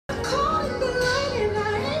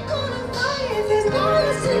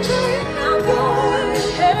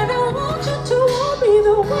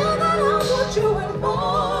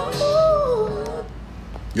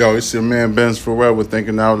Yo, it's your man Ben's Forever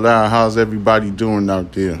thinking out loud. How's everybody doing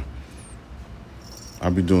out there? I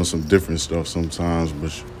be doing some different stuff sometimes,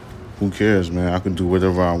 but who cares, man? I can do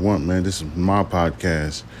whatever I want, man. This is my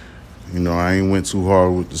podcast. I ain't went too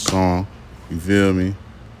hard with the song. You feel me?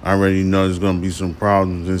 I already know there's gonna be some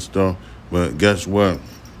problems and stuff, but guess what?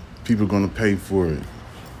 People gonna pay for it.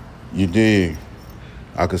 You dig?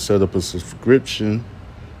 I could set up a subscription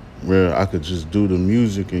where I could just do the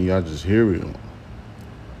music and y'all just hear it.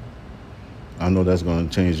 I know that's gonna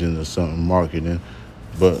change into something marketing,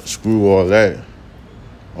 but screw all that.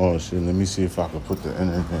 Oh shit, let me see if I can put the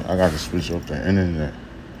internet. I gotta switch up the internet.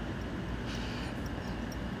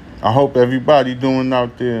 I hope everybody doing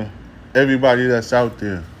out there, everybody that's out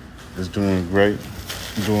there is doing great,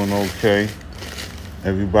 doing okay.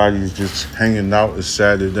 Everybody's just hanging out. It's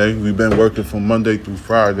Saturday. We've been working from Monday through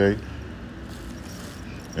Friday.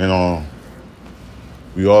 And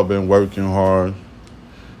we all been working hard.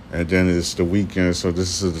 And then it's the weekend, so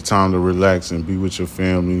this is the time to relax and be with your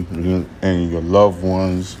family and your loved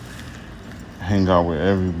ones. Hang out with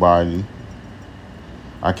everybody.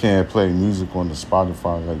 I can't play music on the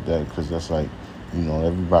Spotify like that because that's like,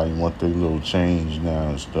 everybody want their little change now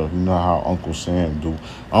and stuff. You know how Uncle Sam do.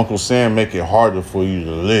 Uncle Sam make it harder for you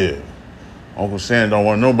to live. Uncle Sam don't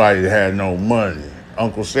want nobody to have no money.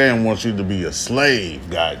 Uncle Sam wants you to be a slave,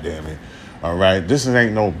 goddammit. All right? This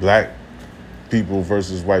ain't no black people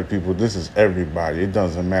versus white people. This is everybody. It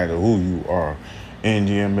doesn't matter who you are.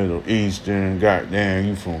 Indian, Middle Eastern, goddamn,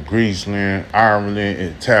 you from Greeceland, Ireland,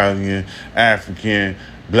 Italian, African,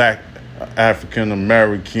 black African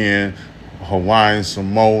American, Hawaiian,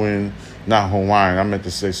 Samoan, not Hawaiian, I meant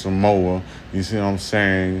to say Samoa. You see what I'm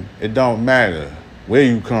saying? It don't matter where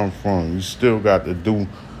you come from. You still got to do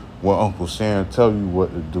what Uncle Sam tell you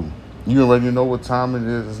what to do. You already know what time it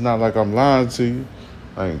is. It's not like I'm lying to you.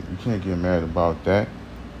 Like, you can't get mad about that.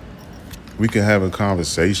 We can have a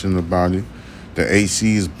conversation about it. The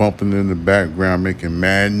AC is bumping in the background, making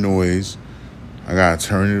mad noise. I gotta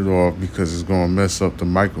turn it off because it's gonna mess up the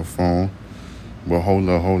microphone. But hold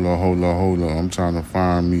up. I'm trying to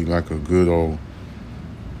find me like a good old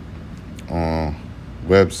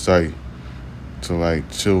website to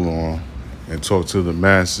like chill on and talk to the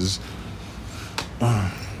masses.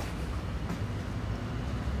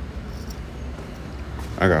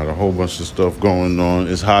 I got a whole bunch of stuff going on.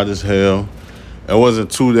 It's hot as hell. It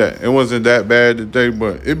wasn't that bad today,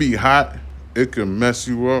 but it be hot. It can mess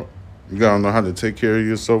you up. You gotta know how to take care of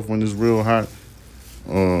yourself when it's real hot.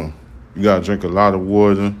 You gotta drink a lot of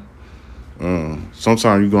water.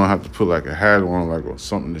 Sometimes you're gonna have to put like a hat on, like or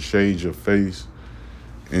something to shade your face,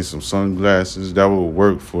 and some sunglasses. That will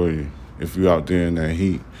work for you if you're out there in that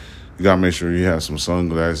heat. You gotta make sure you have some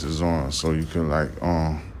sunglasses on so you can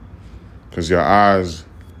cause your eyes,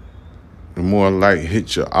 the more light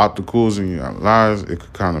hits your opticals and your eyes, it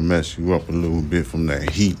could kind of mess you up a little bit from that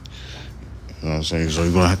heat. You know what I'm saying? So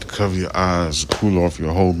you're going to have to cover your eyes, cool off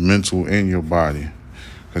your whole mental and your body.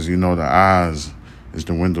 Because the eyes is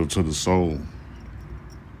the window to the soul.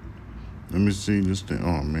 Let me see this thing.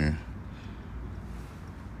 Oh, man.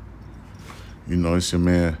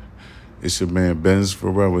 It's your man Ben's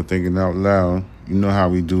Forever thinking out loud. You know how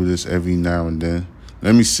we do this every now and then.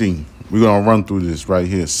 Let me see. We're going to run through this right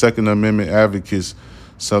here. Second Amendment advocates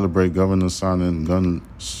celebrate governor signing gun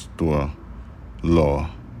store law.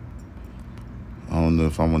 I don't know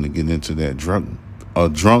if I want to get into that. A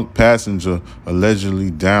drunk passenger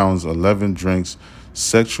allegedly downs 11 drinks,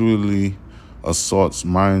 sexually assaults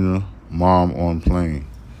minor mom on plane.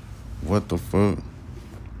 What the fuck?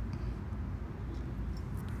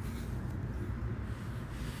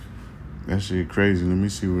 That shit crazy. Let me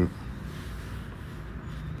see.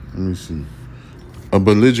 A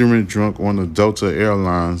belligerent drunk on a Delta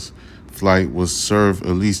Airlines flight was served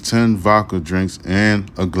at least 10 vodka drinks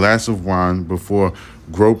and a glass of wine before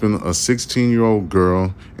groping a 16-year-old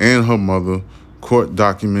girl and her mother, court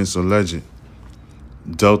documents allege.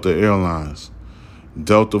 Delta Airlines.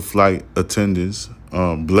 Delta flight attendants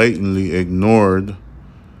blatantly ignored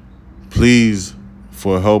pleas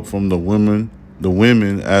for help from the women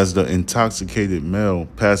as the intoxicated male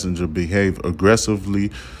passenger behaved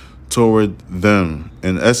aggressively toward them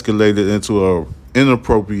and escalated into an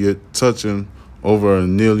inappropriate touching over a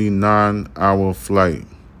nearly 9-hour flight.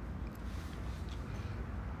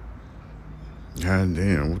 God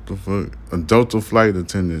damn, what the fuck? A Delta flight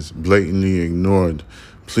attendants blatantly ignored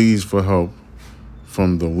pleas for help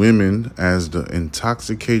from the women as the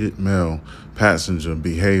intoxicated male passenger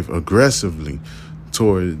behaved aggressively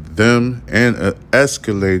toward them and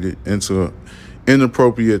escalated into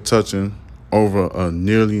inappropriate touching over a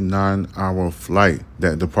nearly 9-hour flight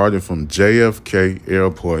that departed from JFK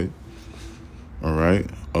Airport. All right.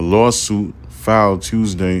 A lawsuit filed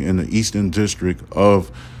Tuesday in the Eastern District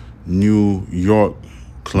of New York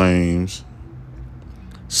claims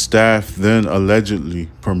staff then allegedly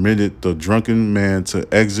permitted the drunken man to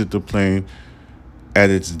exit the plane at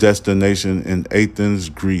its destination in Athens,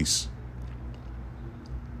 Greece.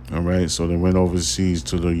 All right, so they went overseas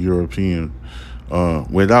to the European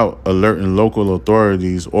without alerting local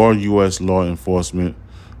authorities or U.S. law enforcement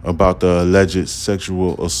about the alleged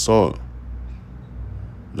sexual assault.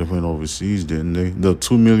 They went overseas, didn't they? The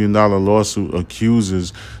 $2 million lawsuit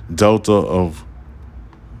accuses Delta of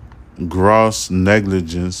gross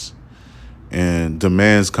negligence and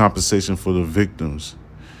demands compensation for the victims.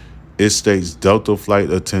 It states Delta flight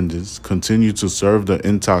attendants continue to serve the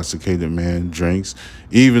intoxicated man drinks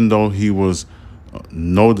even though he was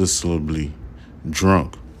noticeably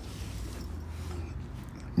drunk.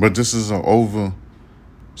 But this is an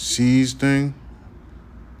overseas thing.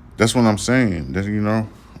 That's what I'm saying. That,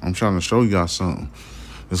 I'm trying to show y'all something.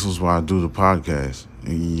 This is why I do the podcast.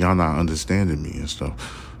 And y'all not understanding me and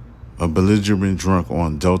stuff. A belligerent drunk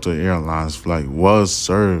on Delta Airlines flight was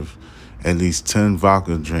served at least 10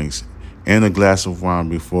 vodka drinks and a glass of wine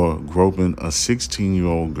before groping a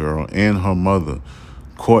 16-year-old girl and her mother,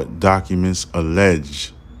 court documents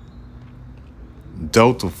allege.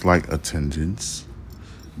 Delta flight attendants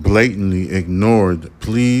blatantly ignored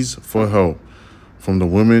pleas for help from the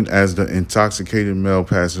women as the intoxicated male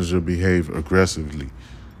passenger behaved aggressively.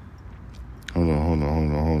 Hold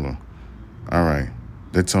on. All right.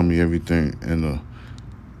 They tell me everything in the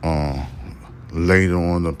later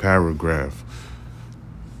on the paragraph.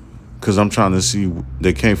 Because I'm trying to see,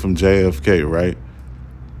 they came from JFK, right?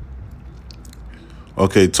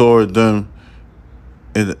 Okay, toward them,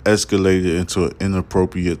 it escalated into an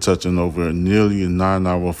inappropriate touching over a nearly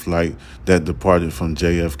 9-hour flight that departed from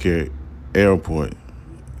JFK Airport.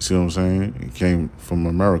 See what I'm saying? It came from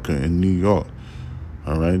America in New York.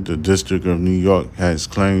 All right, the District of New York has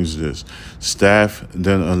claims this. Staff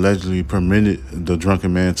then allegedly permitted the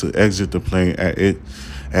drunken man to exit the plane at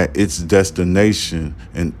its destination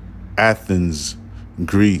in Athens,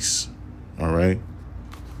 Greece. All right,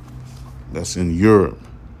 that's in Europe.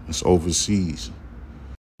 It's overseas.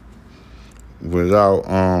 Without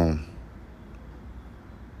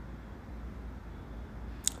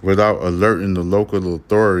alerting the local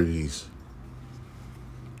authorities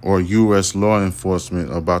or U.S. law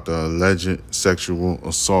enforcement about the alleged sexual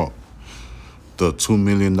assault. The $2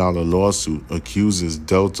 million lawsuit accuses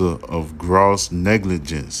Delta of gross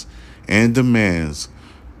negligence and demands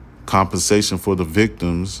compensation for the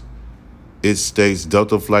victims. It states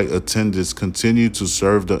Delta flight attendants continue to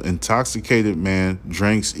serve the intoxicated man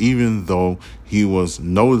drinks even though he was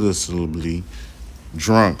noticeably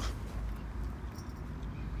drunk.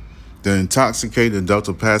 The intoxicated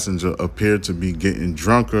Delta passenger appeared to be getting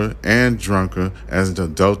drunker and drunker as the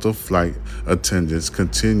Delta flight attendants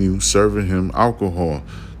continue serving him alcohol,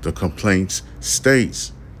 the complaint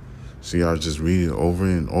states. See, I just read it over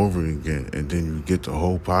and over again, and then you get the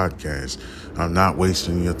whole podcast. I'm not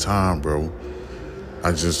wasting your time, bro.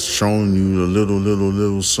 I just showing you a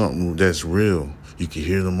little something that's real. You can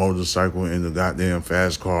hear the motorcycle and the goddamn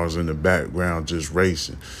fast cars in the background just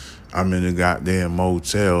racing. I'm in a goddamn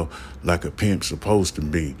motel like a pimp supposed to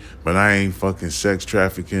be. But I ain't fucking sex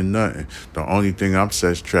trafficking nothing. The only thing I'm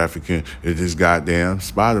sex trafficking is this goddamn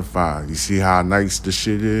Spotify. You see how nice the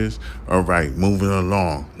shit is? All right, moving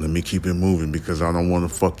along. Let me keep it moving because I don't want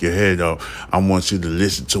to fuck your head up. I want you to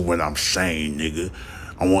listen to what I'm saying, nigga.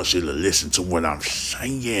 I want you to listen to what I'm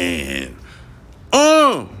saying.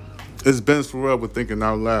 It's Ben Forever thinking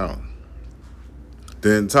out loud.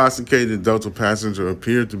 The intoxicated Delta passenger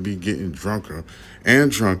appeared to be getting drunker and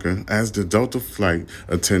drunker as the Delta flight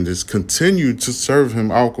attendants continued to serve him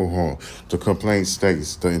alcohol. The complaint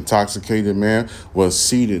states the intoxicated man was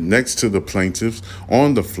seated next to the plaintiffs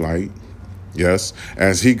on the flight. Yes,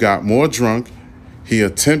 as he got more drunk, he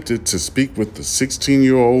attempted to speak with the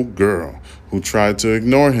 16-year-old girl who tried to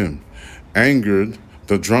ignore him. Angered,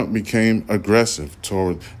 the drunk became aggressive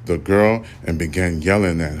toward the girl and began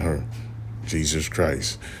yelling at her. Jesus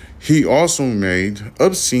Christ. He also made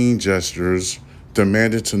obscene gestures,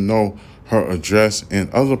 demanded to know her address and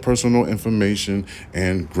other personal information,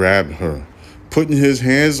 and grabbed her, putting his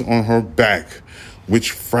hands on her back,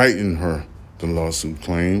 which frightened her, the lawsuit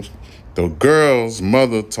claims. The girl's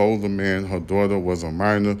mother told the man her daughter was a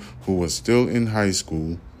minor who was still in high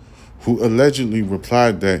school, who allegedly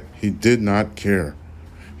replied that he did not care.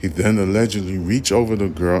 He then allegedly reached over the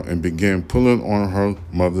girl and began pulling on her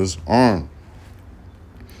mother's arm.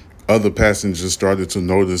 Other passengers started to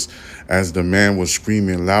notice as the man was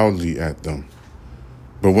screaming loudly at them.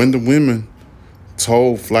 But when the women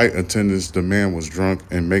told flight attendants the man was drunk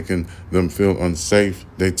and making them feel unsafe,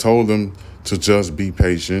 they told them to just be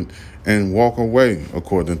patient and walk away,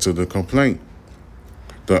 according to the complaint.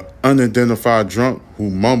 The unidentified drunk, who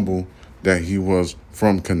mumbled that he was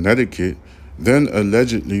from Connecticut, then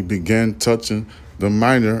allegedly began touching the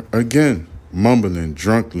minor again, mumbling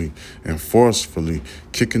drunkenly and forcefully,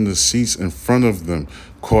 kicking the seats in front of them,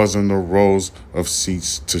 causing the rows of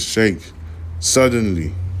seats to shake.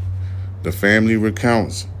 Suddenly, the family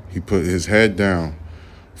recounts, he put his head down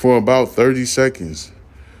for about 30 seconds,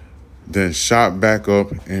 then shot back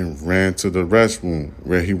up and ran to the restroom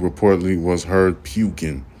where he reportedly was heard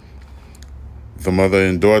puking. The mother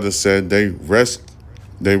and daughter said the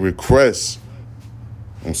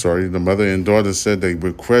mother and daughter said they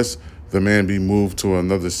request the man be moved to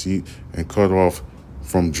another seat and cut off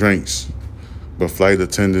from drinks. But flight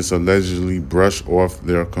attendants allegedly brushed off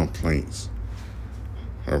their complaints.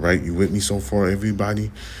 All right, you with me so far,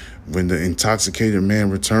 everybody? When the intoxicated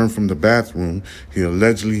man returned from the bathroom, he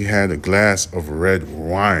allegedly had a glass of red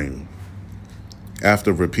wine.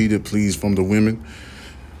 After repeated pleas from the women,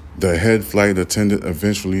 the head flight attendant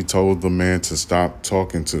eventually told the man to stop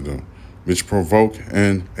talking to them, which provoked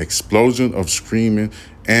an explosion of screaming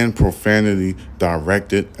and profanity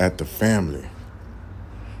directed at the family.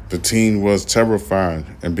 The teen was terrified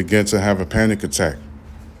and began to have a panic attack.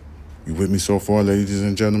 You with me so far, ladies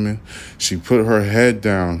and gentlemen? She put her head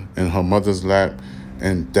down in her mother's lap,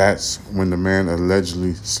 and that's when the man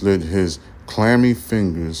allegedly slid his clammy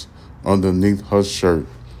fingers underneath her shirt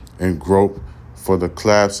and groped for the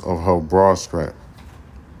clasp of her bra strap.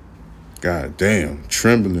 God damn,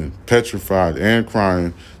 trembling, petrified, and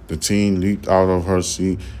crying, the teen leaped out of her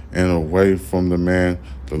seat and away from the man,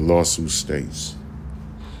 the lawsuit states.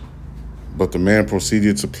 But the man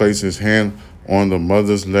proceeded to place his hand on the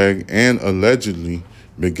mother's leg and allegedly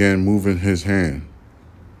began moving his hand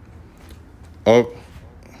up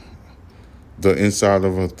the inside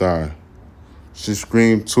of her thigh. She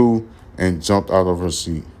screamed too and jumped out of her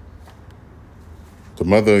seat. The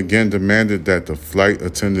mother again demanded that the flight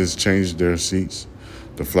attendants change their seats.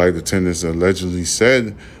 The flight attendants allegedly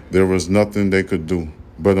said there was nothing they could do,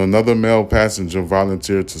 but another male passenger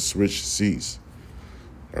volunteered to switch seats.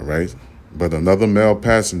 All right? But another male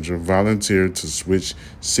passenger volunteered to switch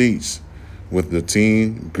seats with the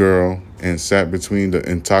teen girl and sat between the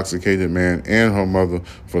intoxicated man and her mother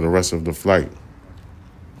for the rest of the flight.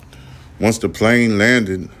 Once the plane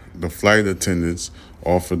landed, the flight attendants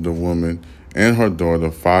offered the woman and her daughter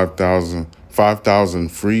 5,000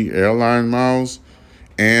 free airline miles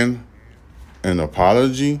and an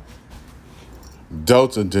apology.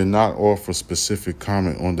 Delta did not offer specific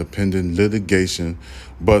comment on the pending litigation,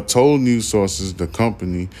 but told news sources the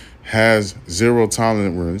company has zero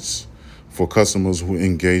tolerance for customers who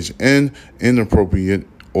engage in inappropriate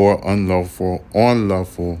or unlawful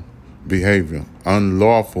behavior. I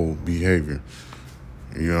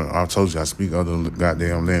told you I speak other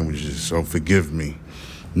goddamn languages, so forgive me.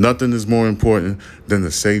 Nothing is more important than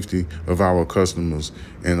the safety of our customers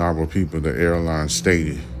and our people, the airline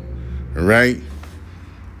stated. All right?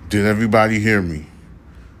 Did everybody hear me?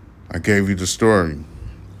 I gave you the story.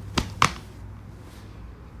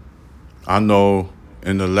 I know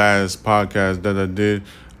in the last podcast that I did,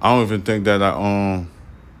 I don't even think that I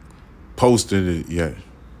posted it yet.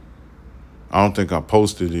 I don't think I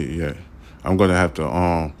posted it yet. I'm gonna have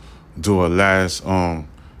to do a last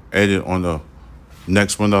edit on the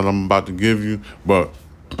next one that I'm about to give you, but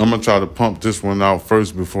I'm gonna try to pump this one out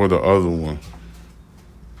first before the other one.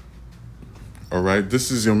 All right,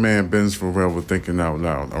 this is your man Ben's Forever Thinking Out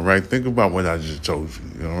Loud. All right, think about what I just told you.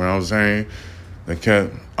 You know what I'm saying? I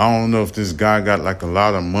don't know if this guy got like a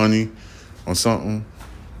lot of money or something,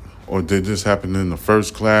 or did this happen in the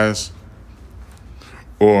first class,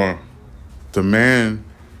 or the man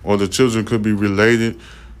or the children could be related,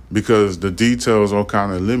 because the details are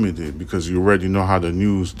kind of limited, because you already know how the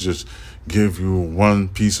news just give you one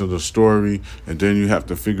piece of the story and then you have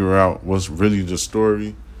to figure out what's really the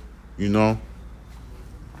story, you know?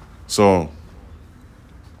 So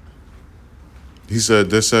they said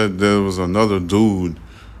there was another dude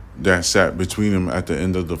that sat between them at the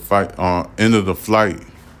end of the flight.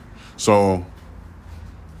 So,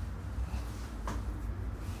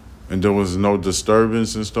 and there was no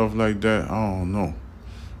disturbance and stuff like that. I don't know.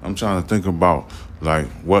 I'm trying to think about like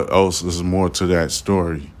what else is more to that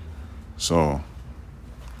story. So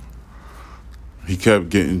he kept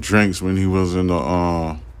getting drinks when he was in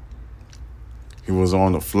the he was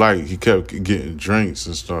on the flight. He kept getting drinks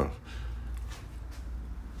and stuff.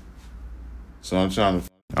 So I'm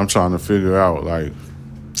trying to figure out, like,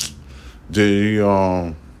 did he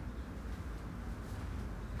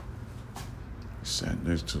sat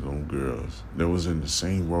next to them girls that was in the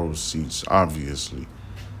same row of seats, obviously.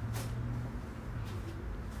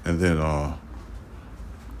 And then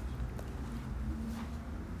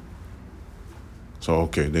so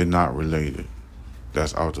okay, they're not related.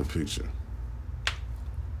 That's out the picture.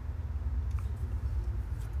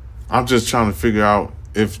 I'm just trying to figure out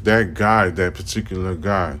if that particular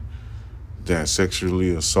guy that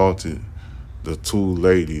sexually assaulted the two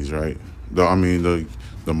ladies, right?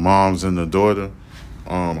 The moms and the daughter,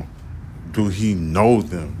 do he know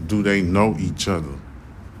them? Do they know each other?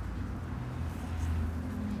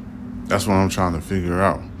 That's what I'm trying to figure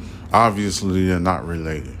out. Obviously, they're not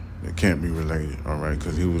related. They can't be related, all right?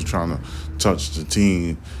 Because he was trying to touch the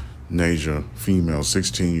teenager, female,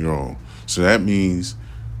 16-year-old. So that means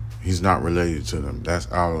he's not related to them.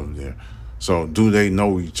 That's out of there. So do they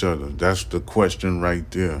know each other? That's the question right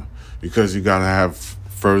there. Because you got to have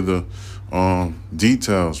further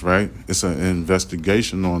details, right? It's an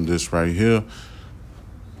investigation on this right here.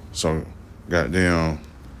 So, goddamn,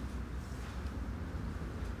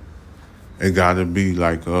 it got to be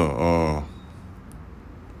like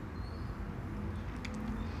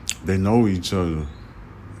they know each other.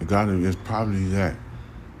 It's probably that.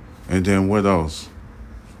 And then what else?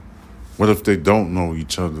 What if they don't know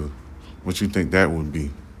each other? What you think that would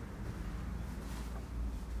be?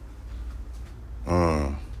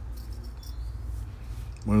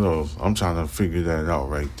 What else? I'm trying to figure that out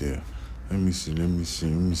right there. Let me see.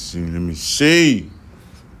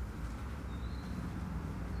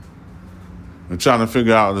 I'm trying to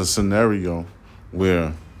figure out a scenario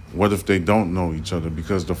where what if they don't know each other?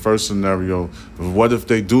 Because the first scenario, what if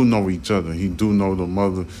they do know each other? He do know the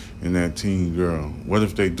mother and that teen girl. What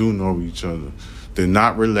if they do know each other? They're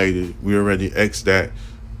not related. We already X'd that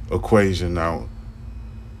equation out.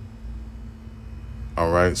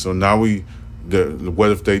 All right, so now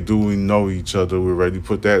what if they do know each other? We already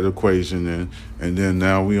put that equation in, and then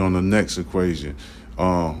now we on the next equation.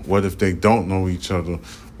 What if they don't know each other?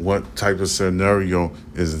 What type of scenario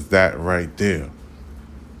is that right there?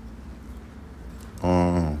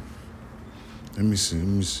 Let me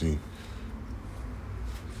see.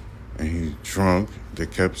 And he's drunk. They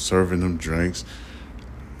kept serving him drinks.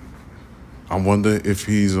 I wonder if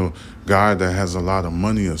he's a guy that has a lot of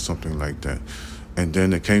money or something like that. And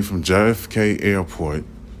then it came from JFK Airport,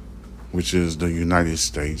 which is the United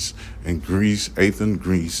States, and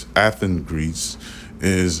Athens, Greece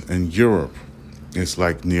is in Europe. It's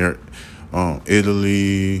like near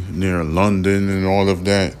Italy, near London and all of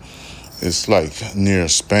that. It's like near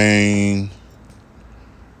Spain.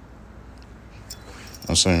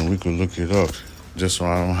 I'm saying we could look it up just so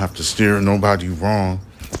I don't have to steer nobody wrong.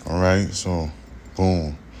 All right, so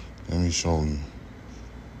boom. Let me show you.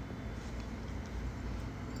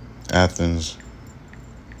 Athens.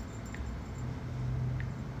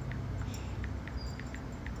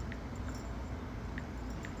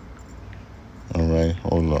 All right,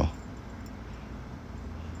 hold on.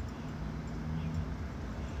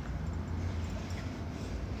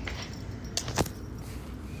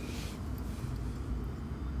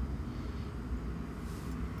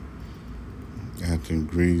 Athens,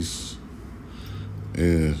 Greece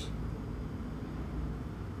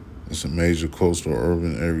it's a major coastal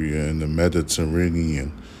urban area in the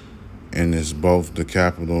Mediterranean, and it's both the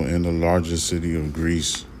capital and the largest city of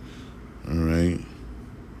Greece. All right.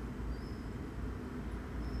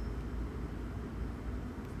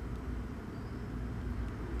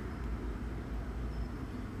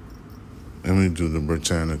 Let me do the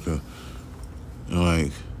Britannica.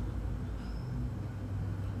 Like,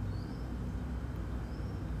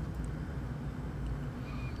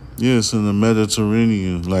 yeah, it's in the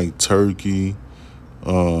Mediterranean, like Turkey.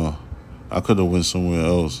 I could have went somewhere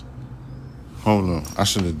else. Hold on, I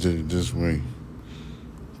should have did it this way.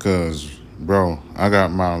 Cause, bro, I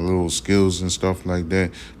got my little skills and stuff like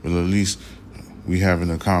that, but at least we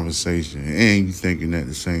having a conversation and you thinking at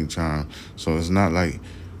the same time. So it's not like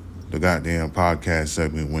the goddamn podcast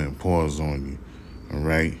segment went pause on you. All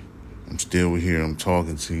right, I'm still here. I'm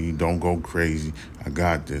talking to you. Don't go crazy. I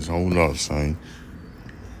got this. Hold up, son.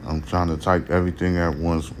 I'm trying to type everything at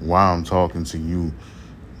once while I'm talking to you.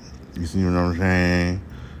 You see what I'm saying?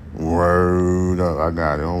 Word up. I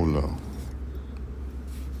got it. Hold up.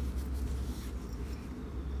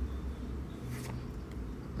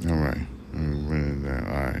 All right. Let me bring it down.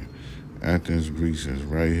 All right. Athens, Greece is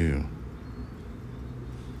right here.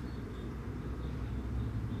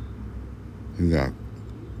 You got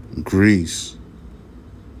Greece.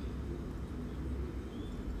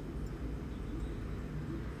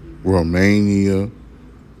 Romania,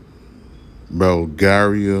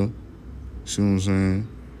 Bulgaria. See what I'm saying?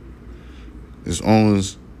 It's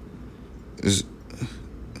almost, it's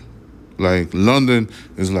like London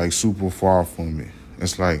is like super far from me.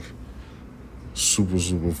 It's like super,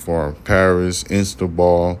 super far. Paris,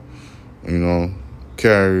 Istanbul, you know,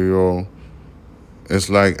 Cairo. It's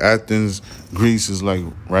like Athens, Greece is like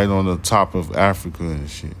right on the top of Africa and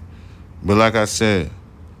shit. But like I said,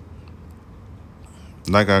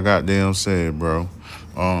 like I goddamn said, bro,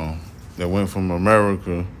 that went from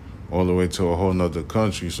America all the way to a whole nother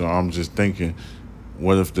country. So I'm just thinking,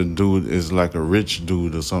 what if the dude is like a rich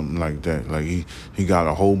dude or something like that? Like he got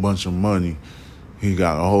a whole bunch of money. He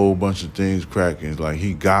got a whole bunch of things cracking. Like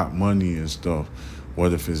he got money and stuff.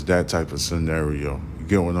 What if it's that type of scenario? You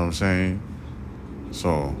get what I'm saying?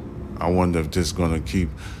 So I wonder if this gonna keep,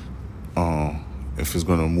 if it's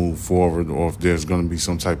gonna move forward, or if there's gonna be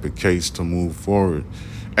some type of case to move forward.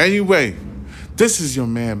 Anyway, this is your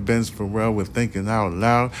man Benz Farrell with Thinking Out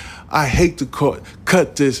Loud. I hate to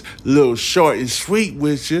cut this little short and sweet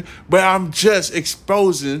with you, but I'm just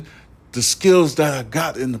exposing the skills that I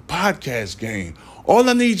got in the podcast game. All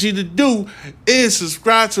I need you to do is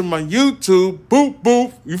subscribe to my YouTube. Boop,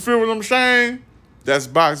 boop. You feel what I'm saying? That's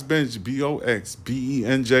Box Benji,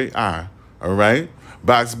 BoxBenji. All right?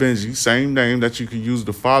 Box Benji, same name that you can use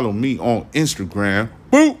to follow me on Instagram.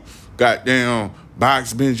 Boop. Goddamn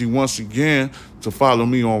Box Benji once again to follow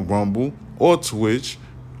me on Rumble or Twitch.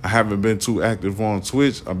 I haven't been too active on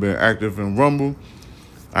Twitch. I've been active in Rumble.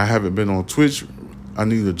 I haven't been on Twitch. I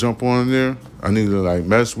need to jump on there. I need to like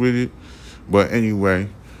mess with it. But anyway,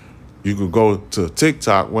 you could go to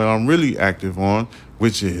TikTok where I'm really active on,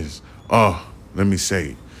 which is, let me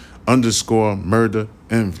say it, _murder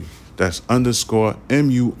envy. That's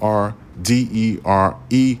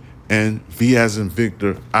 _MURDERENV as in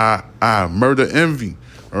Victor, I, murder envy.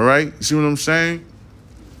 All right? You see what I'm saying?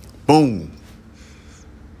 Boom.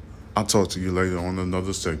 I'll talk to you later on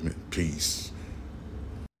another segment. Peace.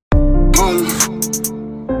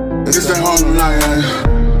 It's that Harlem night.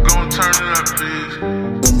 Gon' turn it up, please.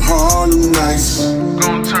 Them Harlem nights.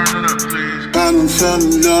 Gon' turn it up, please. I done fell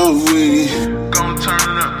in love with it. Gon' turn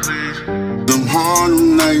it up, please. Them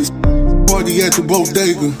Harlem nights. Party at the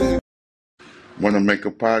bodega. Want to make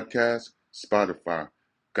a podcast? Spotify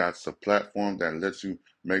got a platform that lets you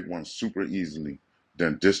make one super easily,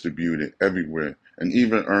 then distribute it everywhere, and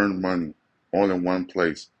even earn money all in one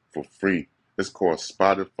place for free. It's called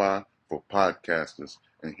Spotify for Podcasters,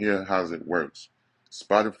 and here how it works.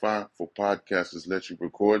 Spotify for Podcasters lets you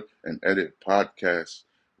record and edit podcasts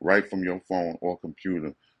right from your phone or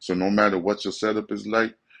computer. So no matter what your setup is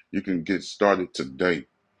like, you can get started today.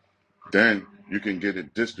 Then you can get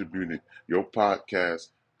it distributed, your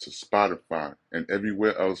podcast, to Spotify and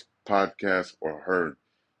everywhere else podcasts are heard.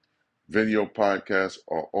 Video podcasts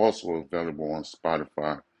are also available on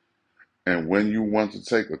Spotify. And when you want to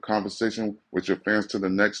take a conversation with your fans to the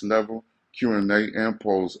next level, Q&A and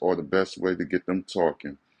polls are the best way to get them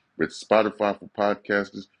talking. With Spotify for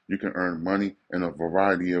Podcasters, you can earn money in a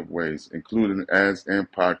variety of ways, including ads and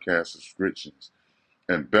podcast subscriptions.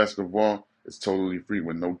 And best of all, it's totally free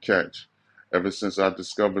with no catch. Ever since I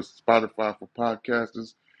discovered Spotify for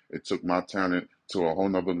Podcasters, it took my talent to a whole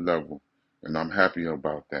nother level, and I'm happy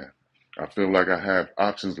about that. I feel like I have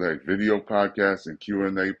options like video podcasts and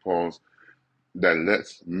Q&A polls that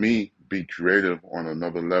lets me be creative on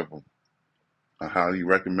another level. I highly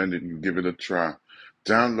recommend it. You give it a try.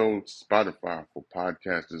 Download Spotify for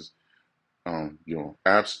Podcasters on your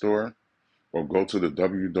app store, or go to the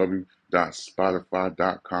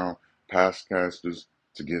www.spotify.com podcasters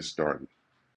to get started.